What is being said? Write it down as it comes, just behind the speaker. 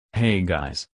Hey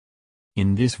guys.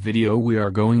 In this video we are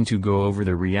going to go over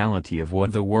the reality of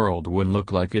what the world would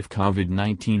look like if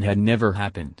COVID-19 had never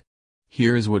happened.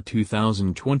 Here's what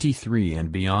 2023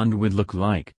 and beyond would look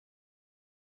like.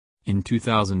 In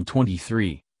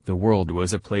 2023, the world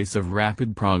was a place of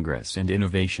rapid progress and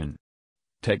innovation.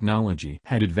 Technology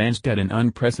had advanced at an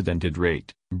unprecedented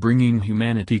rate, bringing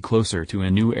humanity closer to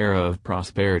a new era of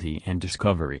prosperity and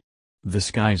discovery. The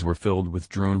skies were filled with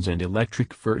drones and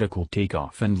electric vertical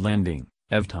takeoff and landing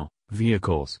 (EVTOL)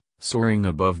 vehicles, soaring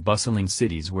above bustling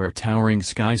cities where towering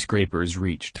skyscrapers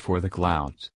reached for the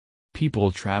clouds.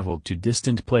 People traveled to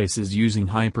distant places using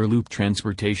Hyperloop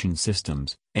transportation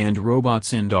systems, and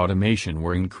robots and automation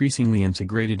were increasingly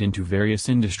integrated into various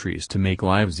industries to make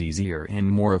lives easier and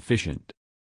more efficient.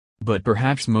 But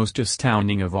perhaps most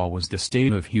astounding of all was the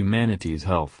state of humanity's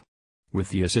health. With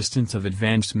the assistance of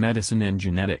advanced medicine and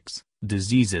genetics,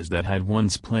 diseases that had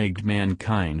once plagued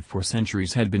mankind for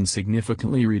centuries had been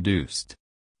significantly reduced.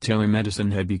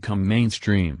 Telemedicine had become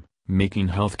mainstream, making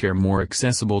healthcare more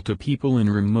accessible to people in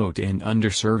remote and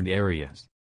underserved areas.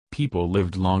 People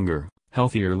lived longer,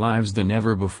 healthier lives than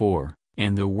ever before,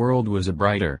 and the world was a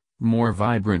brighter, more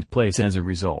vibrant place as a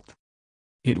result.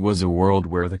 It was a world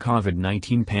where the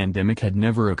COVID-19 pandemic had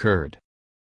never occurred.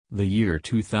 The year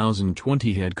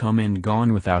 2020 had come and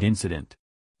gone without incident.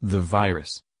 The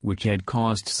virus, which had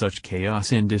caused such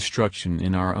chaos and destruction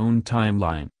in our own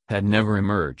timeline, had never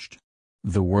emerged.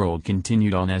 The world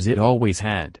continued on as it always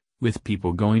had, with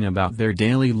people going about their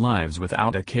daily lives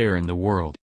without a care in the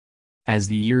world. As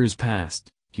the years passed,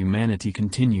 humanity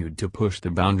continued to push the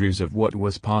boundaries of what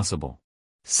was possible.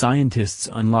 Scientists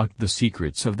unlocked the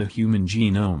secrets of the human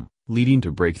genome, leading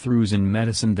to breakthroughs in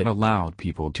medicine that allowed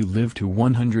people to live to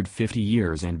 150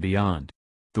 years and beyond.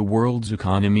 The world's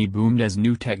economy boomed as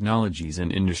new technologies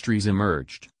and industries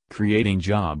emerged, creating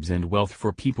jobs and wealth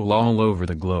for people all over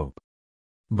the globe.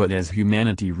 But as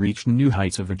humanity reached new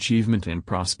heights of achievement and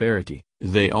prosperity,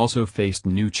 they also faced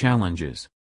new challenges.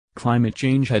 Climate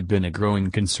change had been a growing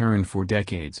concern for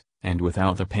decades, and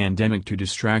without the pandemic to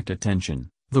distract attention,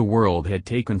 the world had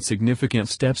taken significant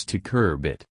steps to curb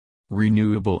it.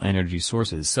 Renewable energy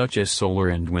sources such as solar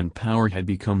and wind power had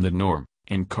become the norm,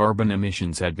 and carbon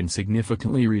emissions had been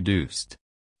significantly reduced.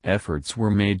 Efforts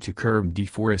were made to curb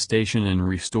deforestation and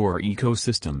restore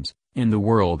ecosystems, and the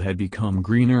world had become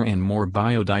greener and more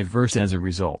biodiverse as a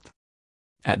result.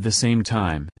 At the same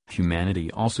time,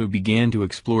 humanity also began to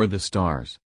explore the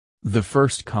stars. The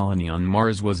first colony on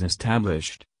Mars was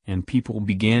established, and people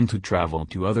began to travel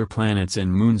to other planets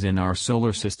and moons in our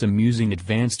solar system using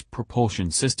advanced propulsion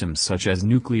systems such as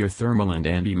nuclear thermal and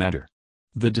antimatter.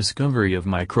 The discovery of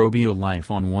microbial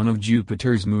life on one of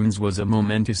Jupiter's moons was a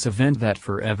momentous event that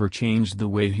forever changed the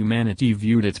way humanity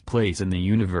viewed its place in the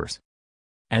universe.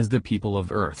 As the people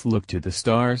of Earth looked to the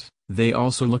stars, they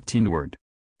also looked inward.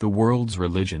 The world's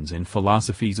religions and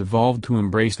philosophies evolved to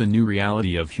embrace the new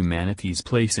reality of humanity's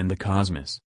place in the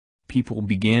cosmos. People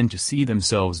began to see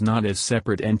themselves not as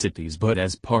separate entities but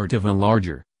as part of a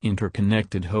larger,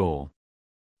 interconnected whole.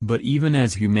 But even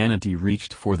as humanity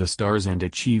reached for the stars and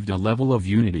achieved a level of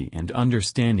unity and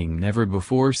understanding never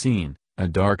before seen, a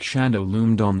dark shadow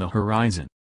loomed on the horizon.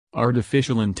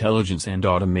 Artificial intelligence and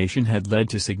automation had led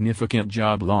to significant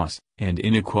job loss, and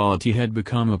inequality had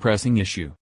become a pressing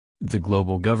issue. The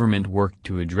global government worked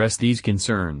to address these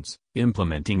concerns,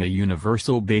 implementing a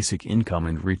universal basic income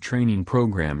and retraining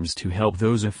programs to help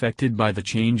those affected by the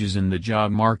changes in the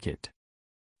job market.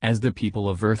 As the people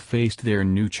of Earth faced their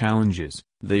new challenges,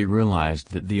 they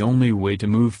realized that the only way to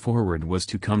move forward was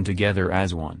to come together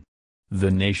as one. The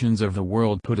nations of the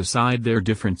world put aside their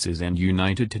differences and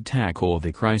united to tackle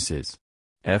the crisis.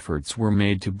 Efforts were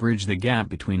made to bridge the gap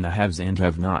between the haves and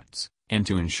have-nots, and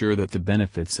to ensure that the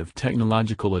benefits of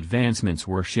technological advancements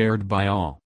were shared by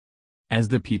all. As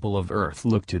the people of Earth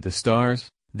looked to the stars,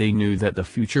 they knew that the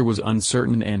future was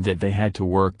uncertain and that they had to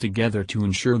work together to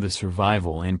ensure the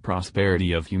survival and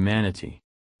prosperity of humanity.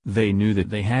 They knew that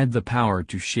they had the power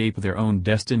to shape their own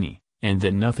destiny, and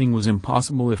that nothing was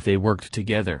impossible if they worked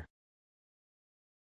together.